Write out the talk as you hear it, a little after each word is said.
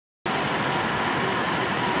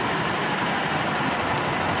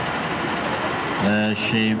እሺ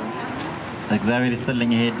እግዚአብሔር ይስጥልኝ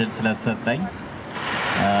ይሄ እድል ስለተሰጠኝ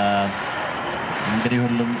እንግዲህ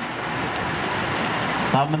ሁሉም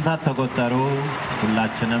ሳምንታት ተቆጠሩ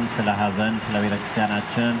ሁላችንም ስለ ሀዘን ስለ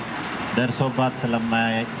ቤተክርስቲያናችን ደርሶባት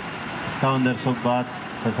እስካሁን ደርሶባት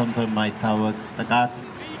ተሰምቶ የማይታወቅ ጥቃት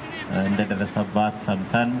እንደደረሰባት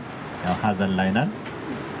ሰምተን ያው ሀዘን ላይ ነን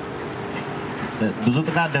ብዙ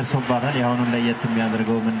ጥቃት ደርሶባታል ያሁኑን ለየት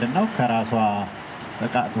የሚያደርገው ምንድነው ከራሷ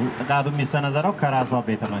ጥቃቱ የሚሰነዘረው ከራሷ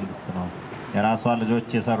ቤተ መንግስት ነው የራሷ ልጆች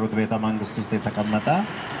የሰሩት ቤተ መንግስት ውስጥ የተቀመጠ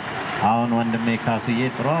አሁን ወንድሜ ካስዬ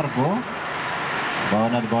ጥሩ አርጎ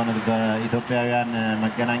በእውነት በኢትዮጵያውያን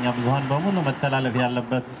መገናኛ ብዙሃን በሙሉ መተላለፍ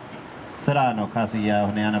ያለበት ስራ ነው ካስዬ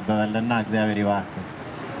አሁን ያነበበልና እግዚአብሔር ይባርክ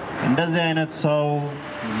እንደዚህ አይነት ሰው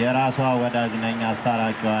የራሷ ወዳጅ ነኝ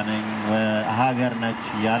አስታራቂዋ ነኝ ሀገር ነች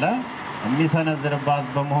ያለ የሚሰነዝርባት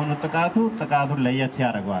በመሆኑ ጥቃቱን ለየት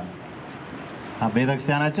ያደርጋል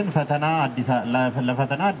ቤተክርስቲያናችን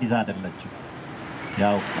ለፈተና አዲስ አይደለችም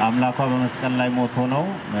ያው አምላኳ በመስቀል ላይ ሞቶ ነው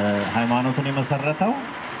ሃይማኖቱን የመሰረተው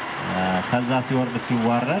ከዛ ሲወርድ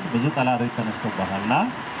ሲዋረድ ብዙ ጠላቶች ተነስተውባታልና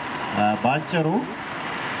ባጭሩ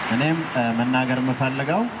እኔም መናገር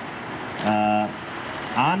የምፈልገው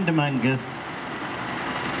አንድ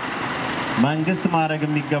መንግስት ማድረግ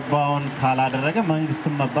የሚገባውን ካላደረገ መንግስት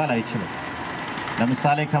መባል አይችልም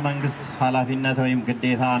ለምሳሌ ከመንግስት ኃላፊነት ወይም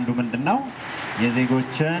ግዴታ አንዱ ምንድነው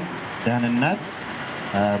የዜጎችን ደህንነት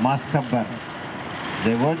ማስከበር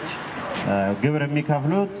ዜጎች ግብር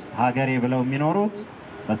የሚከፍሉት ሀገሬ ብለው የሚኖሩት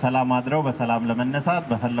በሰላም አድረው በሰላም ለመነሳት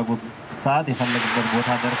በፈለጉት ሰዓት የፈለጉበት ቦታ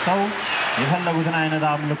ደርሰው የፈለጉትን አይነት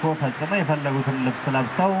አምልኮ ፈጽመው የፈለጉትን ልብስ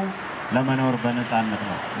ለብሰው ለመኖር በነፃነት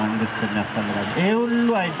ነው መንግስት የሚያስፈልጋል ይሄ ሁሉ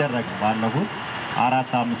አይደረግም ባለፉት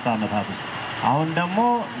 4-5 አመታት ውስጥ አሁን ደግሞ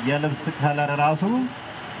የልብስ ከለር ራሱ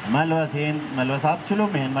መልበስ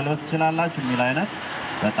አትችሉም ይሄን መልበስ ትችላላችሁ የሚል አይነት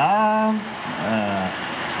በጣም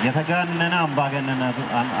የተጋነነ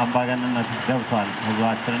አምባገነንነት ገብቷል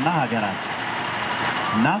ህዝባችንና ሀገራችን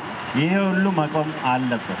እና ይሄ ሁሉ መቆም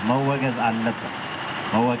አለበት መወገዝ አለበት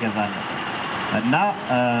እና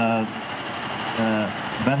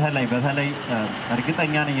በተለይ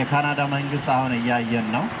እርግጠኛ ነኝ የካናዳ መንግስት አሁን እያየን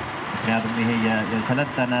ነው ምክንያቱም ይሄ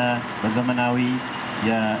የሰለጠነ በዘመናዊ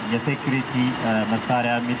የሴኩሪቲ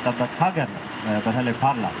መሳሪያ የሚጠበቅ ሀገር ነው በተለይ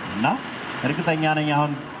ፓርላሜንት እና እርግጠኛ ነኝ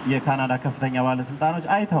አሁን የካናዳ ከፍተኛ ባለስልጣኖች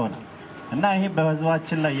አይተውናል እና ይሄ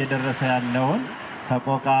በህዝባችን ላይ እየደረሰ ያለውን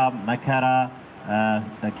ሰቆቃ መከራ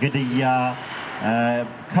ግድያ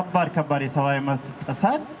ከባድ የሰብአዊ መብት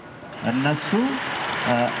ጥሰት እነሱ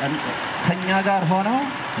ከኛ ጋር ሆነው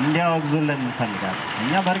እንዲያወግዙልን እንፈልጋለን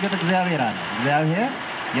እኛ በእርግጥ እግዚአብሔር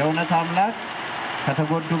የእውነት አምላክ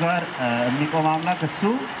ከተጎዱ ጋር የሚቆም አምላክ እሱ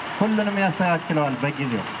ሁሉንም ያስተካክለዋል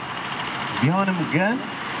በጊዜው ቢሆንም ግን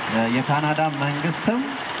የካናዳ መንግስትም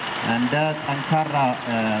እንደ ጠንካራ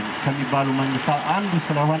ከሚባሉ መንግስታት አንዱ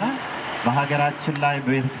ስለሆነ በሀገራችን ላይ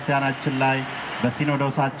በቤተክርስቲያናችን ላይ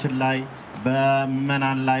በሲኖዶሳችን ላይ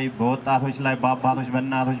በመናን ላይ በወጣቶች ላይ በአባቶች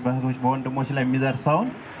በእናቶች በእህቶች በወንድሞች ላይ የሚደርሰውን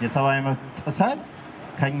የሰብአዊ መብት ጥሰት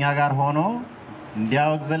ከኛ ጋር ሆኖ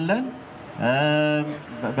እንዲያወግዝልን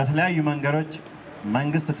በተለያዩ መንገዶች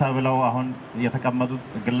መንግስት ተብለው አሁን የተቀመጡት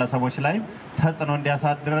ግለሰቦች ላይ ተጽዕኖ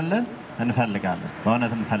እንዲያሳድርልን እንፈልጋለን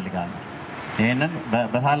በእውነት እንፈልጋለን ይሄንን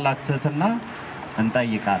በታላቅ ትህትና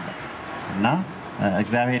እንጠይቃለን እና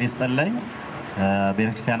እግዚአብሔር ይስጥልኝ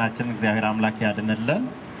ቤተክርስቲያናችን እግዚአብሔር አምላክ ያድንልን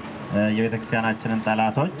የቤተክርስቲያናችንን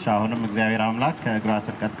ጠላቶች አሁንም እግዚአብሔር አምላክ ከእግሯ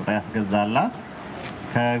ስር ቀጥቅጦ ያስገዛላት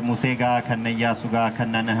ከሙሴ ጋር ከነኢያሱ ጋር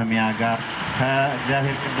ከነነህምያ ጋር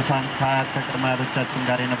ከእግዚአብሔር ቅዱሳን ከቅድማያቶቻችን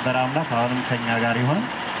ጋር የነበረ አምላክ አሁንም ከኛ ጋር ይሁን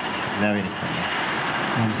እግዚአብሔር ይስጥልኝ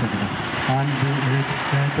አንድ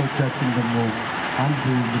እህቶቻችን ደግሞ አንድ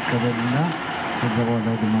ልቀበልና ከዛ በኋላ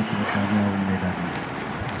ወደ ማጥቃለያው እንሄዳለን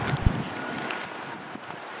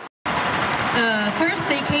First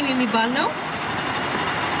they came የሚባል ነው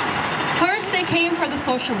First they came for the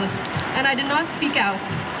socialists and I did not speak out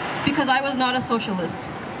because I was not a socialist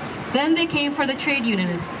Then they came for the trade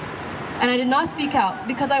unionists and I did not speak out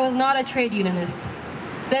because I was not a trade unionist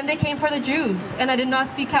Then they came for the Jews and I did not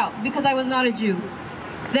speak out because I was not a Jew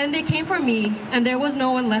Then they came for me and there was no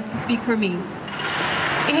one left to speak for me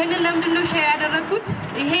ይሄንን ለምንድነው ሼር ያደረኩት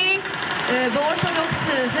ይሄ በኦርቶዶክስ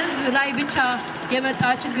ህዝብ ላይ ብቻ የመጣ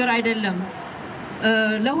ችግር አይደለም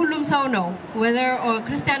ለሁሉም ሰው ነው whether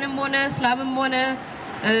ክርስቲያንም ሆነ እስላምም ሆነ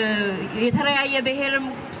የተለያየ ብሔርም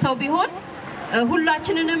ሰው ቢሆን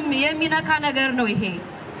ሁላችንንም የሚነካ ነገር ነው ይሄ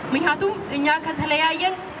ምክንያቱም እኛ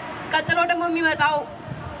ከተለያየን ቀጥሎ ደግሞ የሚመጣው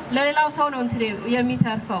ለሌላው ሰው ነው እንት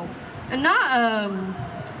የሚተርፈው እና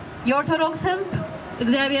የኦርቶዶክስ ህዝብ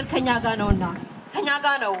እግዚአብሔር ከኛ ጋር ነውና ከኛ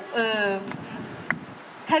ጋር ነው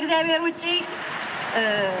ከእግዚአብሔር ውጪ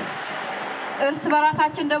እርስ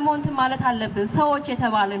በራሳችን ደግሞ እንትን ማለት አለብን ሰዎች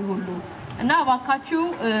የተባልን ሁሉ እና ባካችሁ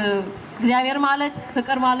እግዚአብሔር ማለት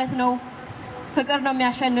ፍቅር ማለት ነው ፍቅር ነው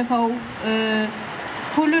የሚያሸንፈው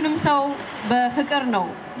ሁሉንም ሰው በፍቅር ነው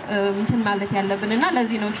እንትን ማለት ያለብንና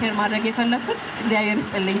ለዚህ ነው ሼር ማድረግ የፈለኩት እግዚአብሔር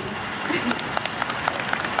ይስጥልኝ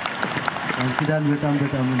አንቺዳን በጣም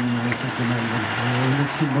እናመሰግናለን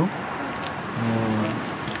እሺ ነው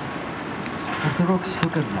ኦርቶዶክስ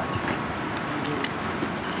ፍቅር ናት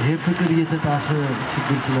ይሄ ፍቅር እየተጣሰ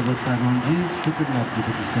ችግር ስለመጣ ነው እንጂ ፍቅር ናት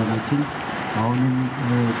ቤተክርስቲያናችን አሁንም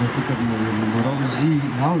በፍቅር ነው የምንኖረው እዚህ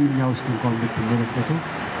አሁን እኛ ውስጥ እንኳን ብትመለከቱ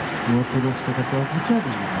የኦርቶዶክስ ተከታዮች ብቻ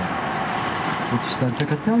አይደሉም ፕሮቴስታንት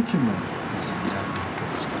ተከታዮችም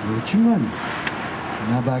አሉ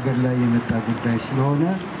እና በአገር ላይ የመጣ ጉዳይ ስለሆነ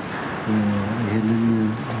ይሄንን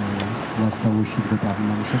ስላስታወስን በጣም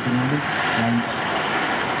እናመሰግናለን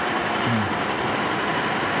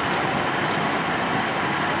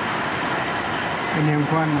እኔ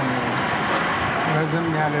እንኳን ረዘም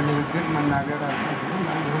ያለ ንግግር መናገር አልፈልግም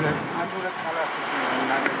አንድ ሁለት ቃላት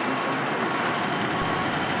መናገር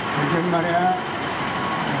መጀመሪያ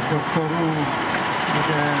ዶክተሩ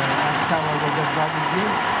ወደ አዲስ አበባ በገባ ጊዜ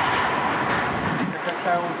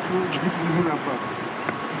ተከታዮቹ እጅግ ብዙ ነበሩ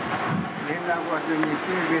እኔና ጓደኞቼ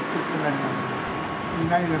ቤት ቁጭ ብለን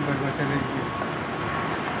እናይ ነበር በተለይ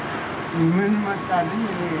ምን መጣልኝ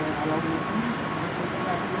እኔ አላወኩም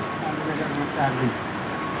አንድ ነገር መጣልኝ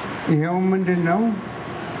ይሄው ምንድነው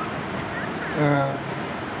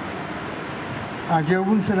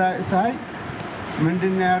አጀቡን ሳይ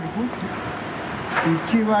ምንድነው ያልኩት ይቺ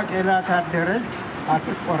ባቄላ ካደረች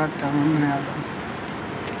አትቆረጠምም ምን ያልኩት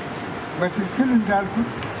በትክክል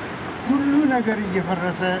እንዳልኩት ሁሉ ነገር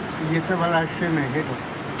እየፈረሰ እየተበላሸ ነው ሄደው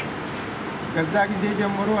ከዛ ጊዜ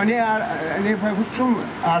ጀምሮ እኔ በፍጹም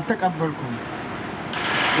አልተቀበልኩም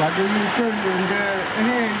ጓደኞቼ እኔ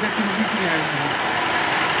እንደ ትንቢት ነው ያየሁት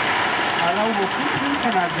አላወኩም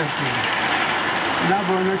ተናገርኩ እና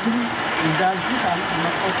በእውነትም እንዳልኩት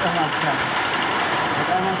መቆጠብ አልቻለም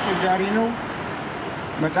በጣም አስቸጋሪ ነው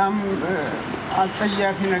በጣም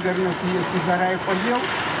አጸያፊ ነገር ነው ሲሰራ የቆየው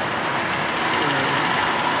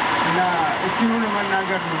እና እኪኑ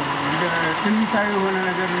ለመናገር ነው እንደ ትንቢታዊ የሆነ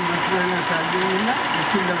ነገር መስሎኝ ታየኝና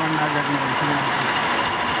እኪን ለመናገር ነው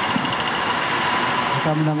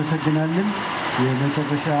በጣም እናመሰግናለን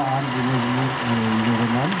የመጨረሻ አንድ መዝሙር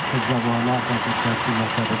ይኖረናል ከዛ በኋላ አባቶቻችን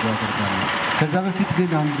ማሳደግ ያደርጋሉ ከዛ በፊት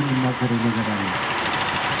ግን አንድ የሚናገረው ነገር አለ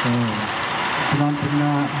ትናንትና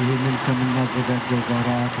ይህንን ከምናዘጋጀው ጋራ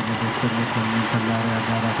ከዶክተር መኮንን ከላሪያ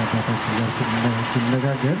ጋራ ከአባታችን ጋር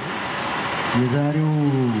ስንነጋገር የዛሬው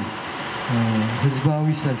ህዝባዊ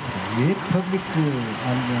ሰልፍ ነው ይሄ ፐብሊክ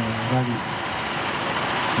ራሊ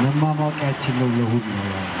መማማቂያችን ነው ለሁሉ ነው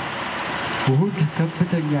ያለው እሁድ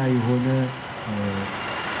ከፍተኛ የሆነ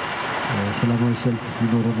ሰላማዊ ሰልፍ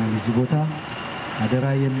ይኖረናል እዚህ ቦታ አደራ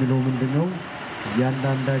የሚለው ምንድነው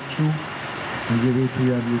ያንዳንዳችሁ በየቤቱ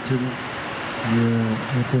ያሉትን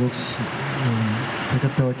የኦርቶዶክስ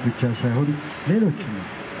ተከታዮች ብቻ ሳይሆን ሌሎችም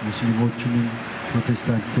ሙስሊሞችንም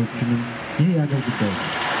ፕሮቴስታንቶችንም ይሄ ያገር ጉዳይ ነው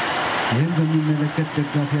ይህም በሚመለከት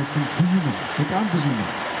ደጋፊያችን ብዙ ነው በጣም ብዙ ነው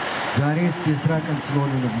ዛሬስ የስራ ቀን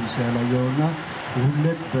ስለሆነ ነው ብዙ ሰው ያላየውና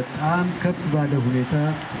ሁለት በጣም ከፍ ባለ ሁኔታ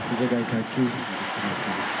ተዘጋጅታችሁ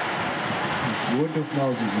word of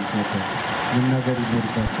mouth is important መናገር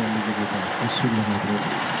ይኖርባችኋል ለጌታ እሱን ለማድረግ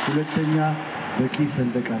ሁለተኛ በቂ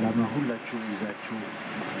ሰንደቅ ዓላማ ሁላችሁም ይዛችሁ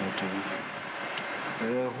ትመጡ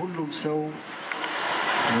ሁሉም ሰው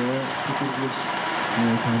ጥቁር ልብስ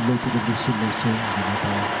ካለው ጥቁር ልብስ ለብሶ ይመጣ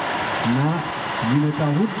እና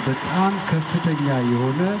የሚመጣው በጣም ከፍተኛ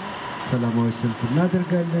የሆነ ሰላማዊ ሰልፍ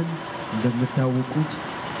እናደርጋለን እንደምታውቁት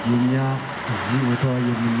የኛ እዚህ ቦታው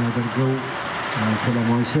የምናደርገው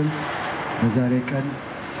ሰላማዊ ሰልፍ በዛሬ ቀን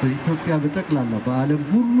በኢትዮጵያ በጠቅላላ በዓለም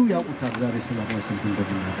ሁሉ ያውቁታል ዛሬ ሰላማዊ ሰልፍ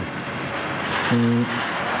እንደምናደርግ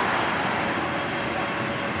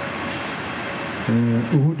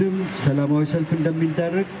እሁድም ሰላማዊ ሰልፍ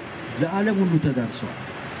እንደሚደረግ ለዓለም ሁሉ ተዳርሷል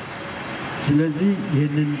ስለዚህ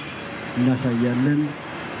ይሄንን እናሳያለን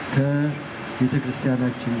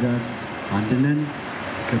ከቤተክርስቲያናችን ጋር አንድነን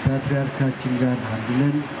ከፓትሪያርካችን ጋር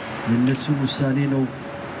አንድነን የነሱ ውሳኔ ነው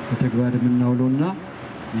በተግባር የምናውለውና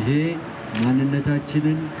ይሄ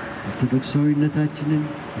ማንነታችንን ኦርቶዶክሳዊነታችንን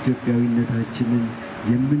ኢትዮጵያዊነታችንን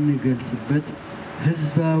የምንገልጽበት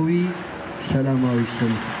ህዝባዊ ሰላማዊ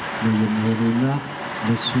ሰልፍ ነው የሚሆነውና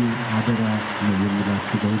ለሱ አደራ ነው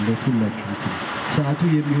የምላችሁ በሁላችሁም ሰዓቱ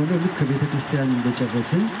የሚሆነው ልክ ከቤተክርስቲያን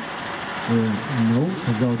እንደጨረስን ነው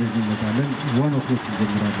ከዛ ወደዚህ እንመጣለን 1 o'clock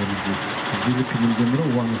እንጀምራለን እዚህ ልክ የምንጀምረው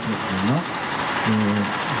 1 o'clock ነውና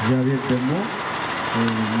እግዚአብሔር ደግሞ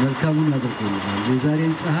መልካሙን አድርጎልናል።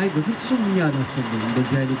 የዛሬን ፀሐይ በፍጹም እኛ አላሰብንም።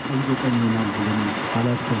 እንደዚህ አይነት ቆንጆ ቀን ይሆናል ብለን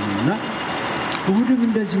አላሰብንም እና እሑድም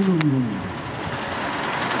እንደዚሁ ነው የሚሆነው።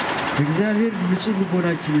 እግዚአብሔር ንጹህ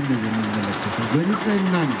ልቦናችንን ነው የሚመለከተው።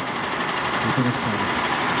 በንጽህና ነው የተነሳነው።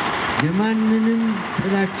 የማንንም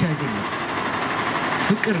ጥላቻ አይደለም፣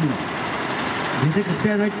 ፍቅር ነው። ቤተ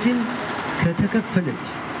ክርስቲያናችን ከተከፈለች፣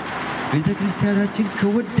 ቤተ ክርስቲያናችን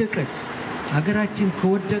ከወደቀች፣ ሀገራችን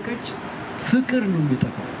ከወደቀች ፍቅር ነው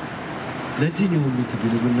የሚጠፋው። ለዚህ ነው ሁሉ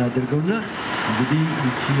ትግል የምናደርገውና እንግዲህ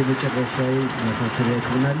እቺ የመጨረሻው ማሳሰቢያ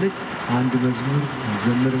ትሆናለች። አንድ መዝሙር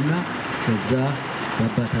ዘምርና ከዛ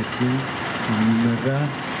በአባታችን የሚመራ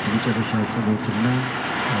የመጨረሻ ጸሎትና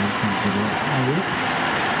አቤት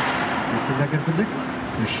ልትናገር ብለህ?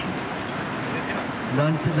 እሺ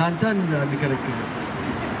ለአንተ አንከለክልም።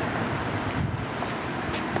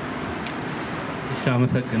 እሺ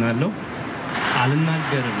አመሰግናለሁ።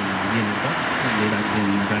 አልናገርም ነበር ሌላ ጊዜ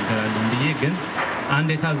እንነጋገራለን ብዬ ግን አንድ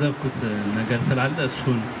የታዘብኩት ነገር ስላለ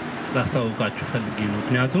እሱን ላስታውቃችሁ ፈልጌ ነው።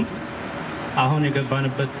 ምክንያቱም አሁን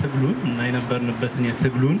የገባንበት ትግሉን እና የነበርንበትን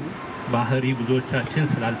የትግሉን ባህሪ ብዙዎቻችን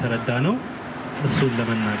ስላልተረዳ ነው እሱን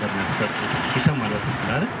ለመናገር ነው ያስፈልጋል። ይሰማል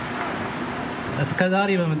ወጥቷል። እስከ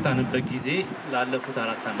ዛሬ በመጣንበት ጊዜ ላለፉት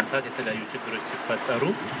 4 ዓመታት የተለያዩ ችግሮች ሲፈጠሩ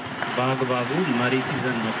በአግባቡ መሬት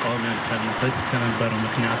ይዘን መቃወም ያልቻልንበት ከነበረው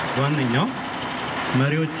ምክንያት ዋነኛው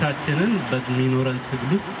መሪዎቻችንን በሚኖረን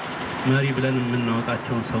ትግል ውስጥ መሪ ብለን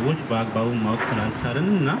የምናወጣቸውን ሰዎች በአግባቡ ማወቅ ስላልቻልን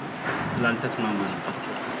እና ስላልተስማማንባቸው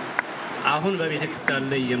አሁን በቤተ ክርስቲያን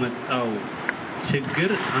ላይ የመጣው ችግር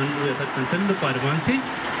አንዱ የፈጠን ትልቁ አድቫንቴጅ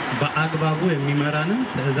በአግባቡ የሚመራንን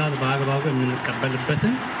ትዕዛዝ በአግባቡ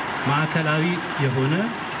የምንቀበልበትን ማዕከላዊ የሆነ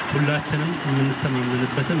ሁላችንም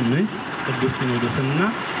የምንተማመንበትን ምንጭ ቅዱስ ሲኖዶስና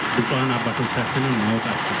ብፁዓን አባቶቻችንን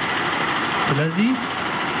ማወቃቸው። ስለዚህ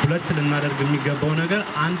ሁለት ልናደርግ የሚገባው ነገር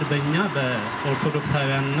አንድ በእኛ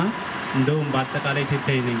በኦርቶዶክሳውያንና እንደውም በአጠቃላይ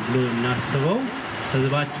ኢትዮጵያዊ ነኝ ብሎ እናስበው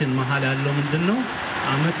ህዝባችን መሀል ያለው ምንድነው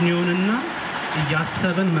አመክንዮንና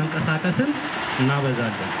እያሰበን መንቀሳቀስን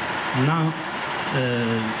እናበዛለን እና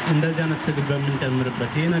እንደዚህ አይነት ትግል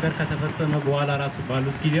በምንጨምርበት ይሄ ነገር ከተፈጸመ በኋላ ራሱ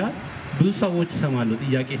ባሉት ጊዜያት ብዙ ሰዎች ይሰማሉ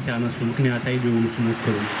ጥያቄ ሲያነሱ ምክንያታዊ ሊሆኑ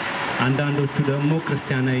ሲሞክሩ፣ አንዳንዶቹ ደግሞ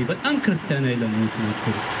ክርስቲያናዊ በጣም ክርስቲያናዊ ለመሆን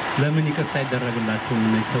ሲሞክሩ ለምን ይቅርታ አይደረግላቸውም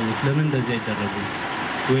እነዚህ ሰዎች ለምን እንደዚህ አይደረጉም?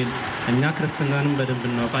 ወይ እኛ ክርስትናንም በደንብ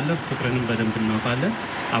እናውቃለን፣ ፍቅርንም በደንብ እናውቃለን፣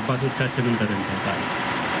 አባቶቻችንን በደንብ እናውቃለን።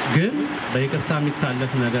 ግን በይቅርታ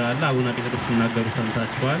የሚታለፍ ነገር አለ። አቡነ ጴጥሮስ ሲናገሩ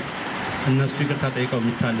ሰምታችኋል። እነሱ ይቅርታ ጠይቀው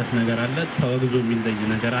የሚታለፍ ነገር አለ፣ ተወግዞ የሚለይ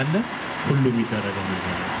ነገር አለ፣ ሁሉም የሚደረገው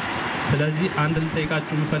ነገር አለ። ስለዚህ አንድ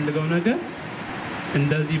ልጠይቃችሁ የምፈልገው ነገር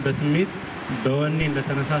እንደዚህ በስሜት በወኔ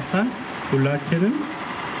እንደተነሳሳን ሁላችንም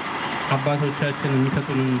አባቶቻችን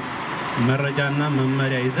የሚሰጡንን መረጃና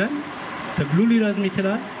መመሪያ ይዘን ትግሉ ሊረዝም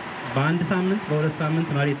ይችላል። በአንድ ሳምንት በሁለት ሳምንት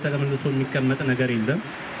መሬት ተቀምጦ የሚቀመጥ ነገር የለም።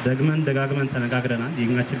 ደግመን ደጋግመን ተነጋግረናል።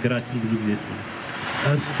 የኛ ችግራችን ብዙ ጊዜ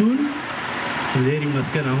እሱን እግዚአብሔር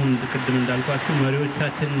ይመስገን አሁን ቅድም እንዳልኳችሁ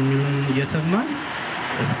መሪዎቻችን የሚሉን እየሰማን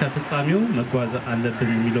እስከ ፍጻሜው መጓዝ አለብን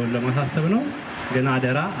የሚለውን ለማሳሰብ ነው። ግን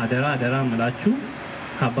አደራ አደራ አደራ ምላችሁ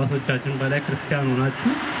ከአባቶቻችን በላይ ክርስቲያን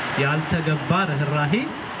ሆናችሁ ያልተገባ ርህራሄ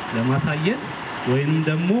ለማሳየት ወይንም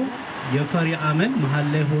ደግሞ የፈሪ አመል መሀል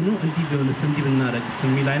ላይ ሆኖ እንዲህ ቢሆንስ እንዲህ ብናረግስ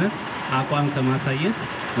የሚል አይነት አቋም ከማሳየት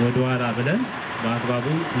ወደኋላ ብለን በአግባቡ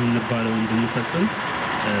እንባለው እንድንፈጽም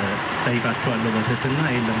ጠይቃችኋለሁ በትህትና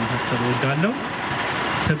ይሄን ለማሳሰብ እወዳለሁ።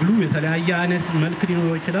 ትግሉ የተለያየ አይነት መልክ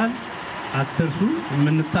ሊኖረው ይችላል። አትርሱ፣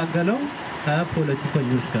 የምንታገለው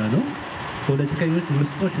ከፖለቲከኞች ጋር ነው። ፖለቲከኞች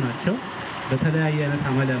ምስጦች ናቸው። በተለያየ አይነት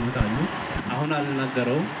አመል ያመጣሉ። አሁን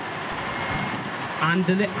አልናገረውም። አንድ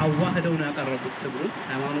ላይ አዋህደው ነው ያቀረቡት ትግሉን፣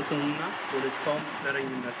 ሃይማኖቱንና ፖለቲካውን፣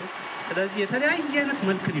 ዘረኝነቱን። ስለዚህ የተለያየ አይነት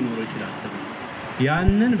መልክ ሊኖረው ይችላል።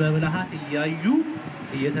 ያንን በብልሃት እያዩ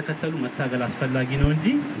እየተከተሉ መታገል አስፈላጊ ነው እንጂ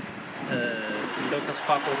እንደው ተስፋ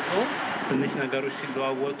ቆርጦ ትንሽ ነገሮች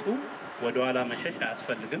ሲለዋወጡ ወደኋላ መሸሽ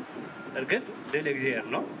አያስፈልግም። እርግጥ ድል እግዚአብሔር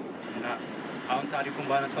ነው እና አሁን ታሪኩን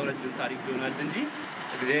ባነሳው ረጅም ታሪክ ይሆናል እንጂ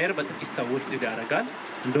እግዚአብሔር በጥቂት ሰዎች ድል ያደርጋል።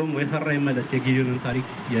 እንደውም የፈራ ይመለስ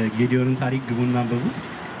የጌዲዮንን ታሪክ ግቡና አንብቡ።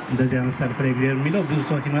 እንደዚህ አይነት ሰልፍ ላይ እግዚአብሔር የሚለው ብዙ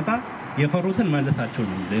ሰው ሲመጣ የፈሩትን መልሳቸው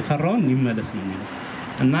ነው የሚለው፣ የፈራውን ይመለስ ነው የሚለው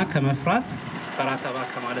እና ከመፍራት ፈራ ተባ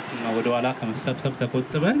ከማለትና ወደኋላ ከመሰብሰብ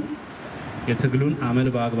ተቆጥበን የትግሉን አመል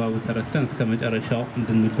በአግባቡ ተረድተን እስከ መጨረሻው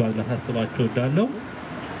እንድንጓዝ ላሳስባችሁ እወዳለሁ።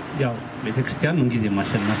 ያው ቤተክርስቲያን ምንጊዜም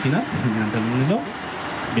አሸናፊ ናት። እኛ እንደምንለው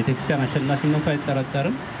ቤተክርስቲያን አሸናፊነቱ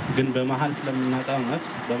አይጠረጠርም። ግን በመሀል ስለምናጣው ነፍስ፣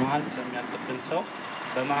 በመሀል ስለሚያልቅብን ሰው፣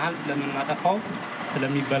 በመሀል ስለምናጠፋው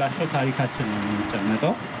ስለሚበላሸው ታሪካችን ነው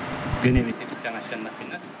የምንጨነቀው። ግን የቤተክርስቲያን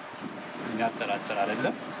አሸናፊነት የሚያጠራጥር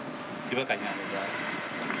አይደለም። ይበቃኛል።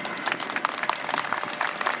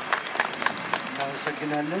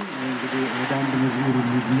 እናመሰግናለን። እንግዲህ ወደ አንድ መዝሙር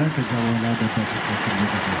እንሂድና ከዛ በኋላ አባቶቻችን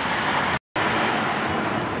ይገባሉ።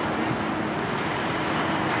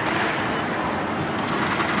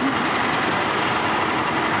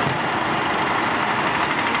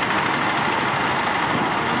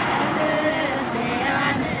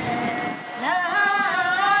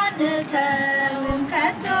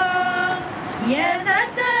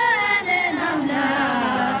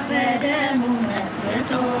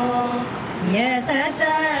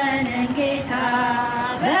 የሰጠንን ጌታ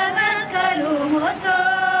በመስቀሉ ሞቶ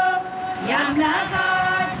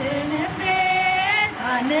የአምላካችንን ቤት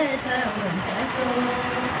አንተውም ከቶ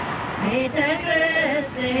ቤተ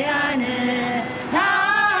ክርስቲያንን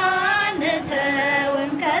አንተውም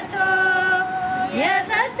ከቶ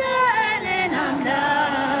የሰጠንን አምላክ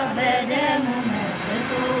በደሙ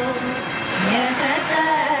መስርቶ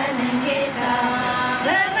የሰጠንን ጌታ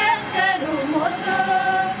በመስቀሉ ሞቶ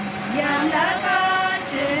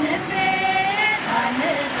የአምላካችንን ቤት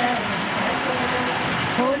አንተውም ከቶ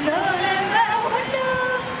ሁሉንም በሁሉ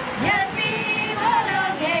የሚሞላው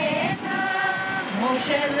ጌታ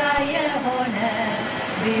ሙሽራ የሆነ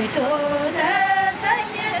ቤቱ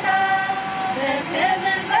ተሰኝታ በክብር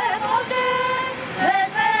በሞገስ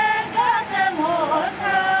በጸጋ ተሞልታ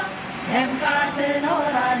ደምቃ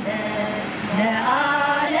ትኖራለች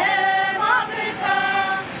ለዓለም አብርታ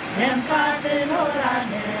ደምቃ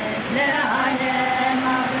ትኖራለች ለዓለም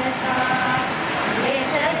አብርታ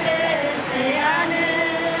ቤተ ክርስቲያንን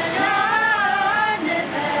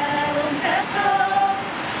አንተውም ከቶ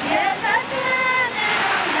የሰጠንን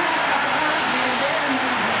አምላክ በደሙ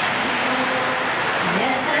መስርቶ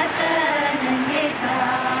የሰጠንን ጌታ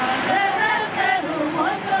በመስቀሉ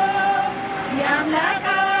ሞቶ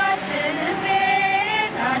የአምላካችንን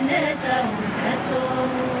ቤት አንተውም ከቶ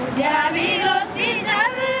ዲያብሎስ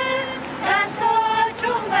ቢጨርስ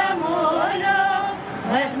ቀስቶቹን በሙሉ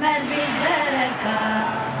ወጥመድ ቢዘረጋ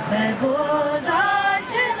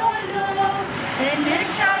በጉዟችን ሁሉ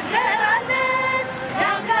እንሻገራለን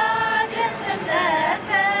የአምላክን ስም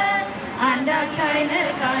ጠርተን አንዳች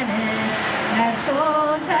አይነካንም እርሱን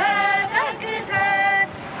ተጠግተን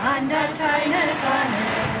አንዳች አይነካንም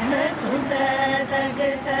እርሱን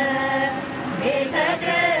ተጠግተን ቤተ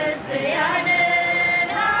ክርስቲያንን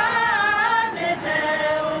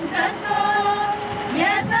አንተውም ከቶ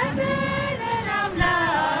የሰጠንን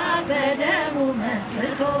አምላክ በደሙ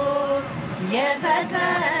መስርቶ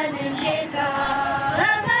የሰጠንን ጌታ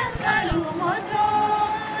በመስቀሉ ሞቶ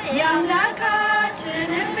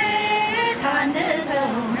የአምላካችንን ቤት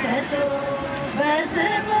አንተውም ከቶ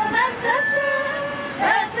በስሙ መሰብሰብ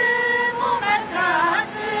በስሙ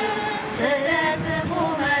መስራት ስለ ስሙ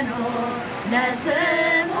መኖር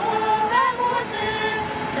ለስሙ መሞት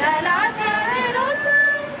ጠላት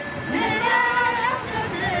ዲያብሎስን ምን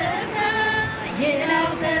ያስደስት ይህ ነው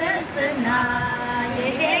ክርስትና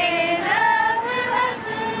ይሄ ነው ሕይወት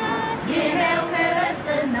ይህ ነው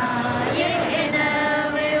ክርስትና ይሄ ነው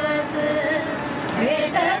ሕይወት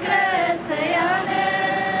ቤተ ክርስቲያንን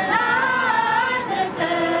አንተውም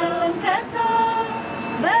ከቶ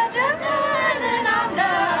በሰጠንን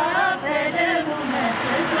አምላክ በደሙ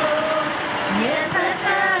መስርቶ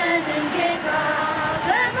የሰጠንን ጌታ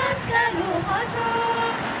በመስቀሉ ሞቶ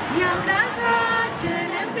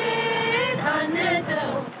የአምላካችንን ቤት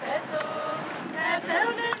አንተውም ከቶ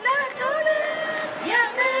ከትውልድ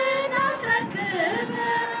ለትውልድ የምናስረክበት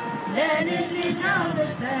ለልጅ ልጅ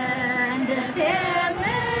አውርሰን ደስ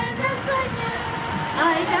የምናሰኝ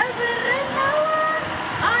አይደል ብርና ወርቅ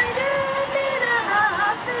አይደል ሌላ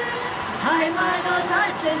ሀብት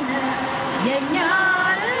ሃይማኖታችን ነው የእኛ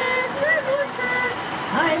ርስት ጉልት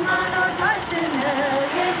ሃይማኖታችን ነው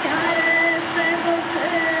የእኛ ርስት ጉልት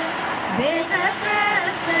ቤተ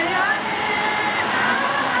ክርስቲያንን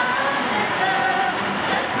አንተውም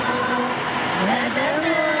ከቶ የሰጠንን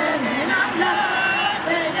አምላክ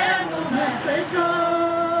በደሙ መስርቶ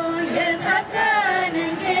የሰጠንን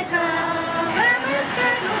ጌታ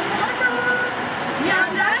በመስቀሉ ሞቶ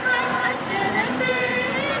የአምላካችንን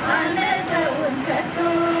ቤት አንተውም ከቶ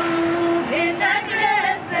ቤተ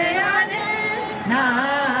ክርስቲያንን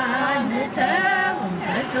አንተውም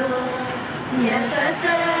ከቶ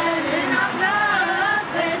የሰጠንን አምላክ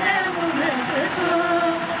በደሙ መስርቶ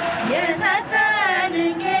የሰጠንን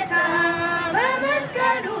ጌታ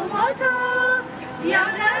በመስቀሉ ሞቶ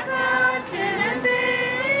የአምላካችንን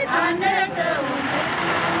ቤት አንተውም ከቶ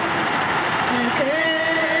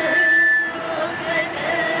ክርስቶስ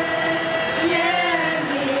ፍቅር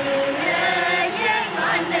የሚለየን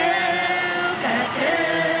ማነው?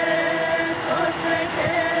 ከክርስቶስ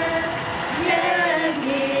ፍቅር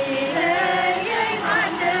የሚለየን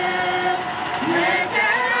ማነው?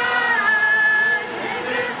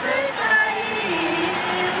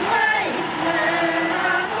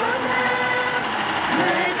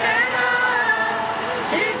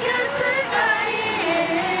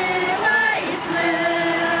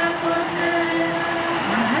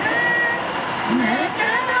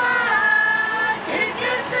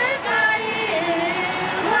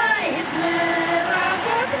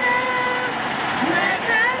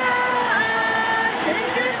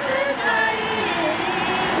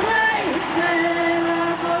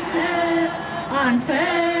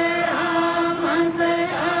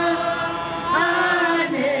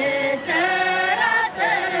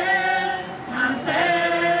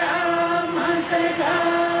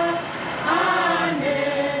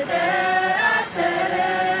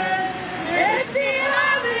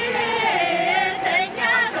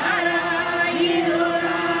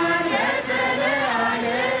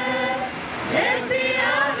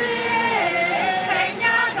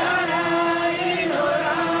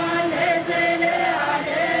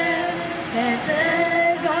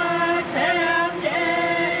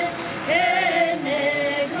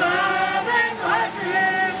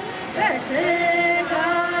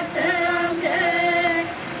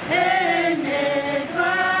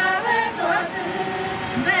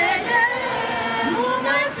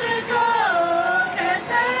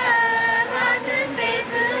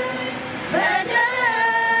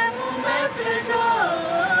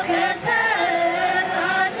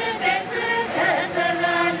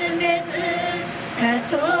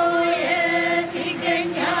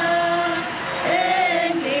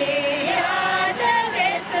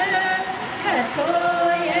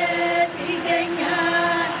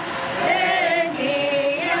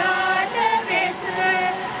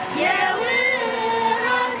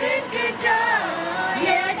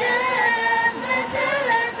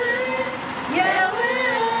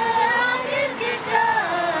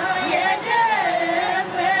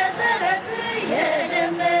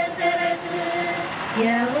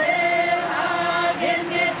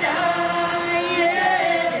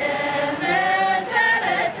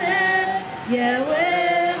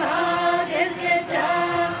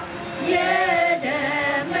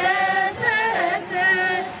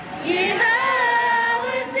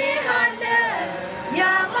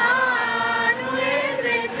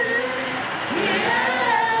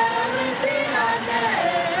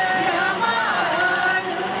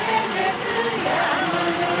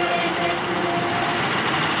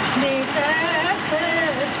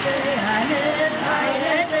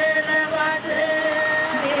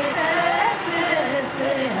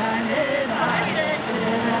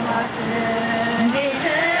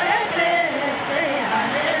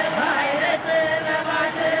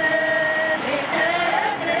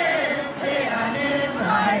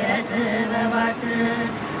 በጥበባት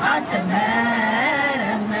አትመረመር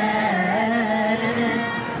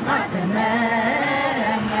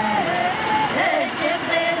እጅግ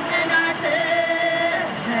ብልጥ ናት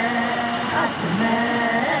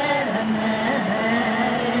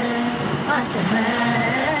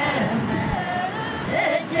አትመረመር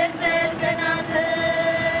እጅግ ብልጥ ናት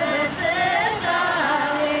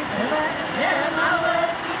በሥጋዌ ጥበብ ለማወቅ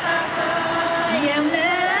ሲቃጣ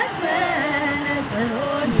የእምነት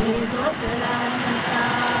መነጽሩን ይዞ ስላልመጣ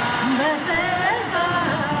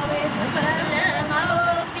በሥጋዌ ጥበብ ለማወቅ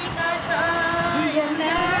ሲቃጣ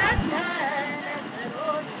የእምነት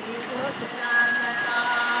መነጽሩን ይዞ ስላልመጣ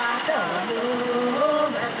ሰው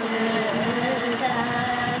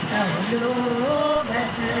ሁሉ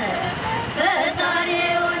በስህተት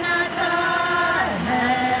ፈጣሪውን አጣ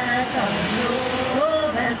ሰው ሁሉ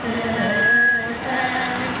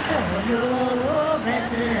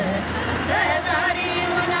በስህተት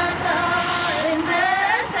ፈጣሪውን አጣ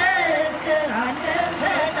እንመሰክራለን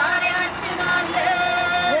ፈጣሪያችን አለ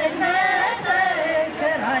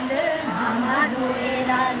እንመሰክራለን አማኑኤል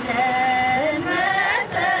አለ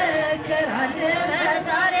እንመሰክራለን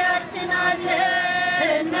ፈጣሪያችን አለ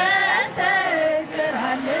እንመሰክራለን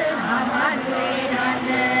አማኑኤል አለ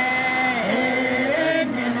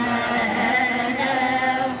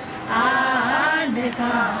እንመነው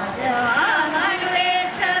አንካደው አማኑኤል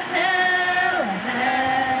ቸር ነው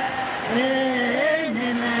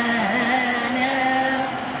እንመነው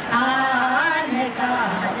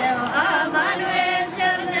አንካደው አማኑኤል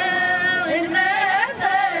ቸር ነው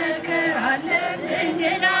እንመሰክራለን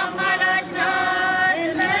ድንግል አማላጅ ናት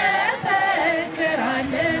እንመሰክራለን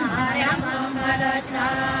ማርያም አማላጅ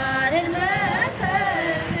ናት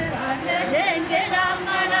እንመሰክራለን ድንግል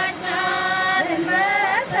አማላጅ ናት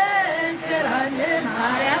እንመሰክራለን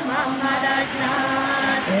ማርያም አማላጅ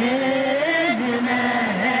ናት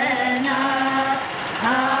እንመናት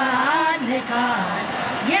አንካድ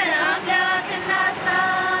የአምላክ እናት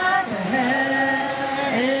ናት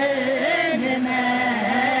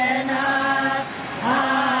እንመናት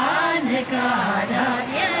አንካዳት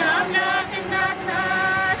የአምላክ እናት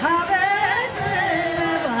ናት ሀበት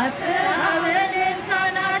ረባት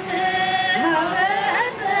አበልሳናት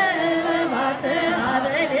ሀበት ረባት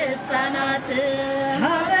አበልሳናት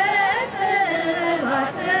ሀበት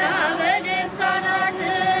ረባት አበልሳናት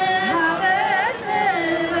ሀበት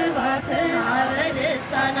ረባት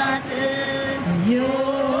አበልሳናት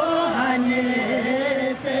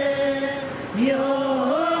ዮሐንስ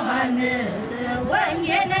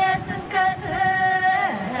ወንጌለ ስብከት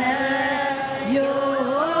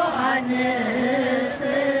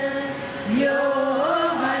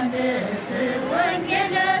ዮሐንስ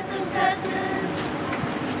ወንጌለ ስብከት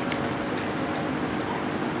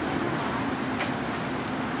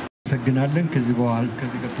እናመሰግናለን። ከዚህ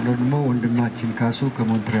ቀጥሎ ደግሞ ወንድማችን ካሱ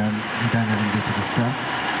ከሞንትሪያል መድኃኔዓለም ቤተክርስቲያን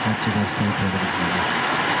አጭር አስተያየት ያደርጋል።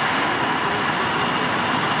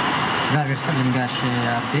 እግዚአብሔር ይስጥልኝ ጋሽ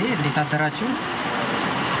አቤ፣ እንዴት አደራችሁ?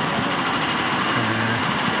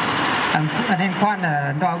 እኔ እንኳን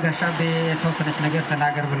እንደው ጋሽ አቤ የተወሰነች ነገር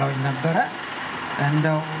ተናገር ብለውኝ ነበረ።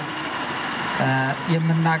 እንደው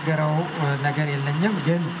የምናገረው ነገር የለኝም፣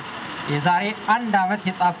 ግን የዛሬ 1 ዓመት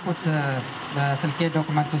የጻፍኩት በስልኬ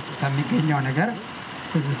ዶክመንት ውስጥ ከሚገኘው ነገር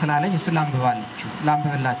ትዝ ስላለኝ እሱን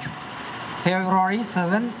ላንብብላችሁ። ፌብሩዋሪ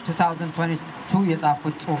 7 2022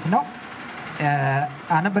 የጻፍኩት ጽሑፍ ነው።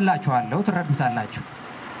 አነብላችኋለሁ፣ ትረዱታላችሁ።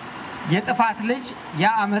 የጥፋት ልጅ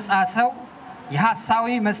የአመፃ ሰው የሐሳዊ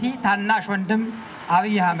መሲህ ታናሽ ወንድም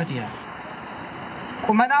አብይ አህመድ ይላል።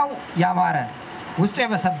 ቁመናው ያማረ ውስጡ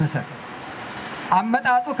የበሰበሰ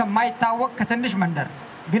አመጣጡ ከማይታወቅ ከትንሽ መንደር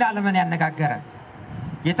ግን ዓለምን ያነጋገረ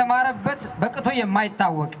የተማረበት በቅቶ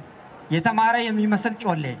የማይታወቅ የተማረ የሚመስል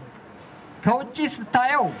ጮሌ ከውጪ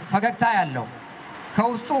ስታየው ፈገግታ ያለው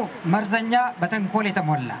ከውስጡ መርዘኛ በተንኮል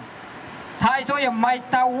የተሞላ ታይቶ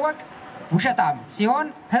የማይታወቅ ውሸታም ሲሆን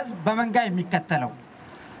ህዝብ በመንጋ የሚከተለው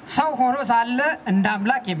ሰው ሆኖ ሳለ እንደ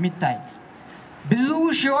አምላክ የሚታይ ብዙ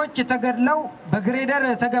ሺዎች የተገድለው በግሬደር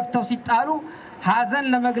ተገፍተው ሲጣሉ ሐዘን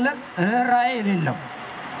ለመግለጽ ርህራሄ የሌለው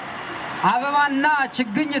አበባና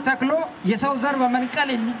ችግኝ ተክሎ የሰው ዘር በመንቀል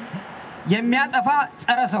የሚያጠፋ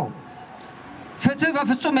ጸረ ሰው ፍትህ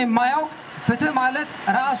በፍጹም የማያውቅ ፍትህ ማለት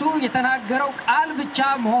ራሱ የተናገረው ቃል ብቻ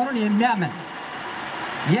መሆኑን የሚያምን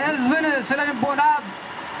የህዝብን ስለልቦና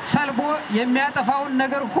ሰልቦ የሚያጠፋውን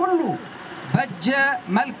ነገር ሁሉ በጀ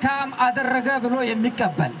መልካም አደረገ ብሎ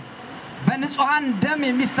የሚቀበል በንጹሃን ደም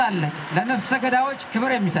የሚሳለቅ ለነፍሰ ገዳዮች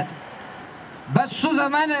ክብር የሚሰጥ በሱ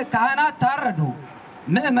ዘመን ካህናት ታረዱ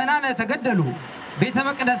ምእመናን ተገደሉ ቤተ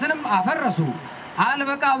መቅደስንም አፈረሱ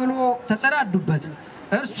አልበቃ ብሎ ተጸዳዱበት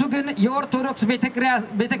እርሱ ግን የኦርቶዶክስ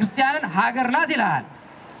ቤተክርስቲያንን ሀገር ናት ይላል።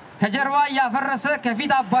 ከጀርባ ያፈረሰ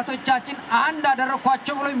ከፊት አባቶቻችን አንድ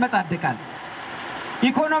አደረኳቸው ብሎ ይመጻደቃል።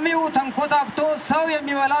 ኢኮኖሚው ተንኮታክቶ ሰው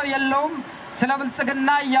የሚበላው የለውም ስለ ብልጽግና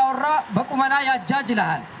ያወራ በቁመና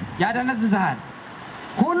ያጃጅልሃል ያደነዝዝሃል።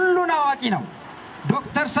 ሁሉን አዋቂ ነው።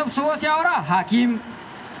 ዶክተር ሰብስቦ ሲያወራ ሐኪም፣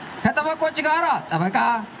 ከጠበቆች ጋራ ጠበቃ፣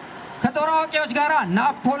 ከጦር አዋቂዎች ጋራ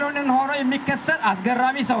ናፖሊዮንን ሆኖ የሚከሰል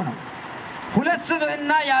አስገራሚ ሰው ነው። ሁለት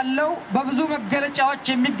ስብዕና ያለው በብዙ መገለጫዎች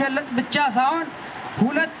የሚገለጥ ብቻ ሳይሆን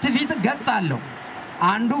ሁለት ፊት ገጽ አለው።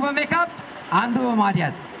 አንዱ በሜካፕ አንዱ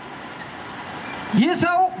በማዲያት። ይህ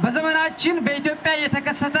ሰው በዘመናችን በኢትዮጵያ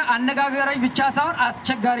የተከሰተ አነጋጋሪ ብቻ ሳይሆን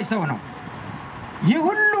አስቸጋሪ ሰው ነው። ይህ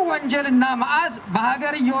ሁሉ ወንጀልና መዓት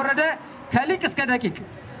በሀገር እየወረደ ከሊቅ እስከ ደቂቅ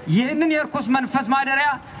ይህንን የርኩስ መንፈስ ማደሪያ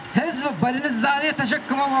ህዝብ በድንዛዜ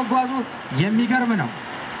ተሸክሞ መጓዙ የሚገርም ነው።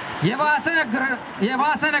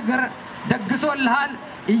 የባሰ ነገር ደግሶልሃል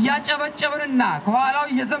እያጨበጨብንና ከኋላው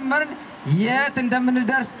እየዘመርን የት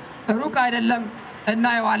እንደምንደርስ ሩቅ አይደለም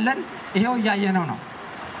እናየዋለን። ይሄው እያየነው ነው።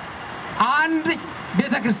 አንድ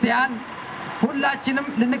ቤተክርስቲያን ሁላችንም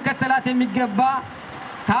ልንከተላት የሚገባ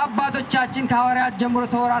ከአባቶቻችን ከሐዋርያት ጀምሮ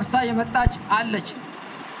ተወራርሳ የመጣች አለች።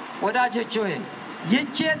 ወዳጆች ሆይ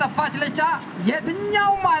ይህች የጠፋች ለቻ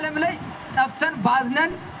የትኛውም ዓለም ላይ ጠፍተን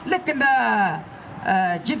ባዝነን ልክ እንደ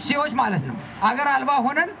ጂፕሲዎች ማለት ነው አገር አልባ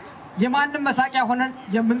ሆነን የማንም መሳቂያ ሆነን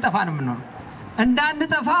የምንጠፋ ነው የምንሆነው።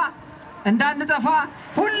 እንዳንጠፋ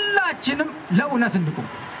ሁላችንም ለእውነት እንቁም።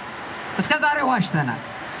 እስከዛሬ ዋሽተናል።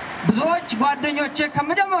 ብዙዎች ጓደኞቼ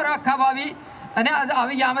ከመጀመሪያው አካባቢ እኔ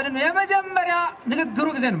አብይ አህመድን የመጀመሪያ ንግግሩ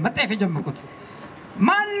ጊዜ ነው መጣፍ የጀመርኩት።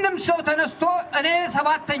 ማንም ሰው ተነስቶ እኔ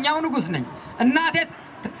ሰባተኛው ንጉስ ነኝ እናቴ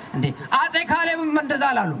እንዴ አጼ ካሌብም እንደዛ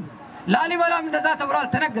አላሉ፣ ላሊበላም እንደዛ ተብሎ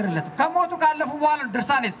አልተነገረለትም። ከሞቱ ካለፉ በኋላ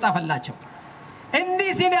ድርሳን የተጻፈላቸው። እንዲህ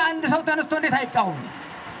ሲል አንድ ሰው ተነስቶ እንዴት አይቃወም?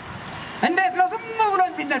 እንዴት ነው ዝም ብሎ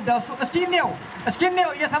የሚነዳው? እስኪ ነው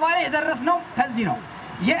እየተባለ የደረስነው ከዚህ ነው።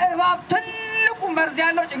 የእባብ ትልቁ መርዝ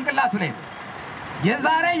ያለው ጭንቅላቱ ላይ ነው።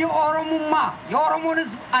 የዛሬ የኦሮሞን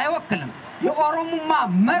ህዝብ አይወክልም። የኦሮሞማ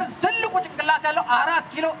መርዝ ትልቁ ጭንቅላት ያለው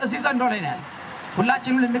 4 ኪሎ እዚህ ዘንዶ ላይ ነው ያለው።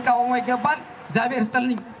 ሁላችንም ልንቃወመው ይገባል። እግዚአብሔር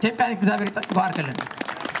ይስጥልኝ። ኢትዮጵያን እግዚአብሔር ይባርክልን።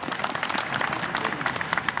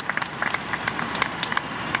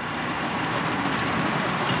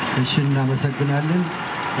 እሺ፣ እናመሰግናለን።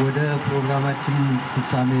 ወደ ፕሮግራማችን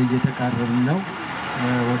ፍጻሜ እየተቃረብን ነው።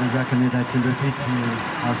 ወደዛ ከመሄዳችን በፊት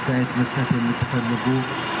አስተያየት መስጠት የምትፈልጉ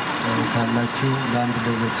ካላችሁ ለአንድ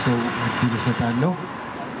ለሁለት ሰው እድል እሰጣለሁ።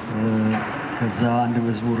 ከዛ አንድ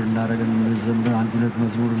መዝሙር እናደርገን አንድ ሁለት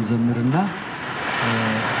መዝሙር እንዘምርና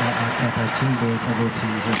አባታችን በጸሎት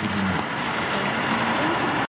ይዘጉልናል።